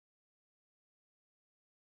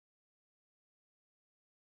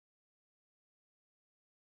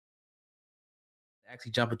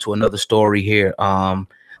Actually, jump into another story here. Tekashi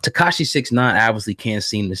 6ix9ine obviously can't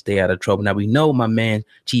seem to stay out of trouble. Now we know my man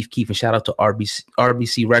Chief Keef, and shout out to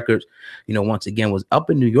RBC Records, once again was up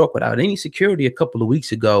in New York without any security a couple of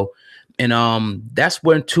weeks ago. And that's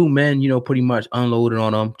when two men, pretty much unloaded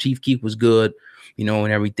on him. Chief Keef was good, and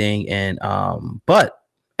everything. And but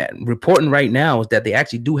reporting right now is that they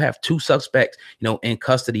actually do have two suspects, in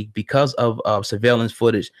custody because of surveillance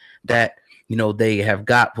footage that they have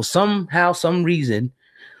got for somehow, some reason.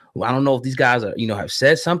 Well, I don't know if these guys are, have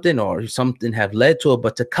said something or something have led to it,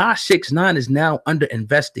 but Tekashi 6ix9ine is now under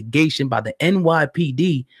investigation by the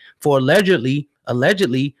NYPD for allegedly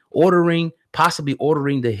possibly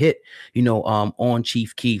ordering the hit, on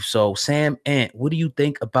Chief Keef. So Sam Ant, what do you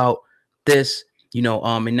think about this?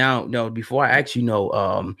 And now, before I ask,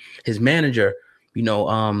 his manager,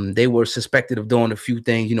 they were suspected of doing a few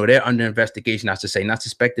things. They're under investigation, I should say, not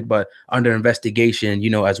suspected, but under investigation,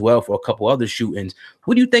 as well for a couple other shootings.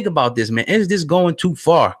 What do you think about this, man? Is this going too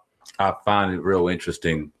far? I find it real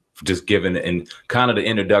interesting, just given and kind of the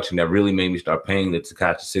introduction that really made me start paying that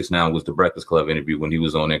Tekashi 6ix9ine was the Breakfast Club interview when he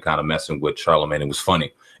was on there kind of messing with Charlamagne. It was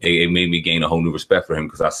funny. It made me gain a whole new respect for him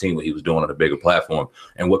because I seen what he was doing on a bigger platform.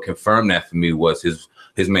 And what confirmed that for me was his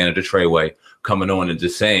manager, Treyway, coming on and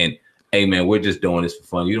just saying, hey, man, we're just doing this for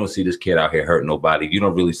fun. You don't see this kid out here hurting nobody. You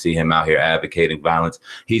don't really see him out here advocating violence.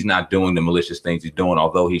 He's not doing the malicious things he's doing.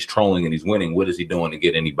 Although he's trolling and he's winning, what is he doing to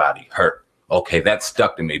get anybody hurt? Okay, that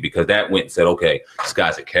stuck to me because that went and said, okay, this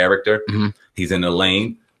guy's a character. He's in the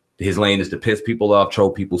lane. His lane is to piss people off, troll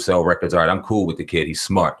people, sell records. All right, I'm cool with the kid. He's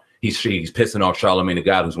smart. He's pissing off Charlamagne the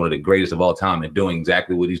God, who's one of the greatest of all time and doing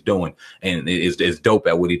exactly what he's doing. And is dope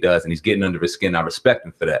at what he does. And he's getting under his skin. I respect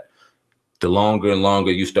him for that. The longer and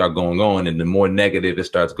longer you start going on and the more negative it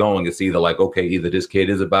starts going, it's either like, okay, either this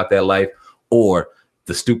kid is about that life or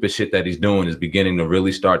the stupid shit that he's doing is beginning to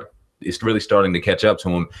really start. It's really starting to catch up to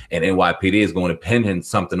him, and NYPD is going to pin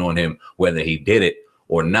something on him, whether he did it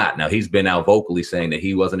or not. Now, he's been out vocally saying that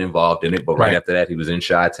he wasn't involved in it, but right after that, he was in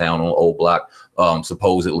Chi-Town on Old Block,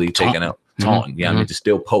 supposedly taking out taunting. Yeah, I mean, just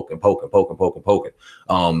still poking.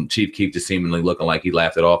 Chief Keef just seemingly looking like he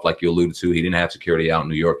laughed it off, like you alluded to. He didn't have security out in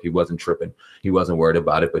New York. He wasn't tripping. He wasn't worried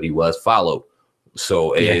about it, but he was followed.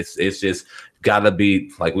 So it's just gotta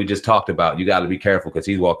be like we just talked about. You got to be careful because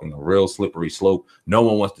he's walking a real slippery slope. No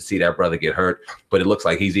one wants to see that brother get hurt, but it looks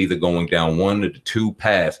like he's either going down one of the two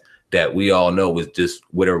paths that we all know is just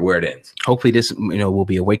where it ends. Hopefully this will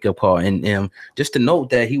be a wake-up call. And just to note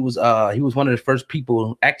that he was one of the first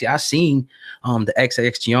people. Actually, I seen the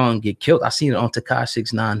XXYoung get killed. I seen it on Tekashi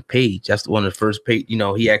 6ix9ine page. That's one of the first page.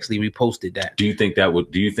 He actually reposted that. Do you think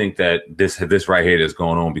that this right here that's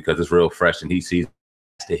going on because it's real fresh and he sees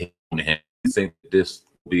to him? Do you think this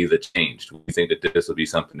will be the change? Do you think that this will be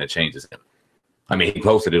something that changes him? I mean, he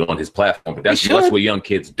posted it on his platform, but that's what young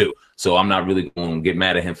kids do. So I'm not really going to get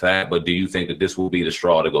mad at him for that. But do you think that this will be the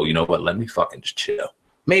straw to go, you know what, let me fucking just chill?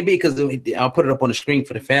 Maybe because I'll put it up on the screen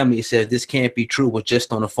for the family. It says this can't be true, but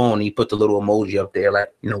just on the phone, he put the little emoji up there, like,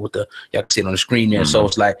 with the, y'all can see it on the screen there. So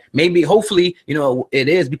it's like, maybe, hopefully, it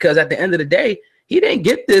is, because at the end of the day, he didn't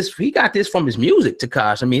get this. He got this from his music,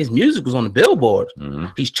 Tekashi. I mean, his music was on the billboards.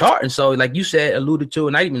 He's charting. So like you said, alluded to,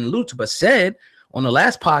 and not even alluded to, but said, on the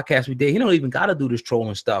last podcast we did, he don't even got to do this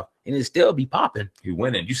trolling stuff, and it still be popping. He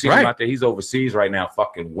winning. You see him out there. He's overseas right now,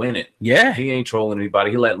 fucking winning. Yeah, he ain't trolling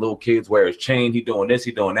anybody. He let little kids wear his chain. He doing this.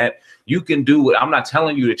 He doing that. You can do it. I'm not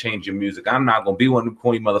telling you to change your music. I'm not gonna be one of them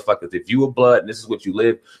corny motherfuckers. If you a blood and this is what you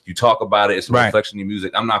live, you talk about it. It's a reflection of your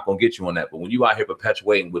music. I'm not gonna get you on that. But when you out here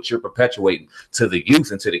perpetuating what you're perpetuating to the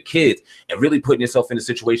youth and to the kids, and really putting yourself in a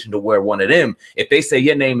situation to where one of them, if they say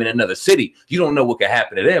your name in another city, you don't know what could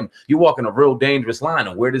happen to them. You're walking a real dangerous line.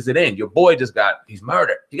 And where does it end? Your boy he's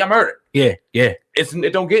murdered. He got murdered. Yeah.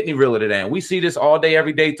 It don't get any realer than that. We see this all day,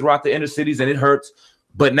 every day throughout the inner cities, and it hurts.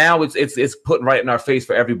 But now it's put right in our face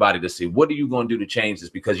for everybody to see. What are you going to do to change this?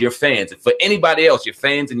 Because your fans, and for anybody else, your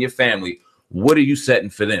fans and your family, what are you setting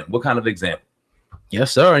for them? What kind of example?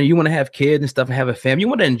 Yes, sir. And you want to have kids and stuff and have a family. You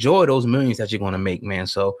want to enjoy those millions that you're going to make, man.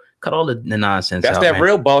 So cut all the nonsense. That's out, that man.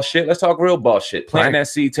 Real ball shit. Let's talk real ball shit. Planting that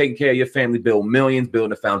seed, taking care of your family, build millions,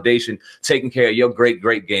 building a foundation, taking care of your great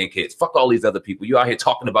grandkids. Fuck all these other people. You out here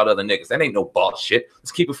talking about other niggas. That ain't no ball shit.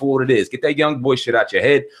 Let's keep it for what it is. Get that young boy shit out your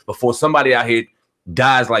head before somebody out here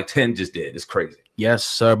dies like 10 just did. It's crazy. Yes,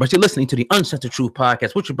 sir. But you're listening to the Uncensored Truth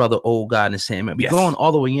Podcast with your brother, Old God, and Sam. We're going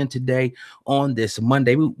all the way in today on this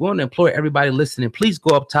Monday. We want to implore everybody listening, please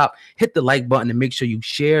go up top, hit the like button, and make sure you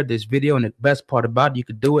share this video. And the best part about it, you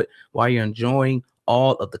could do it while you're enjoying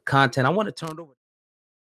all of the content. I want to turn it over.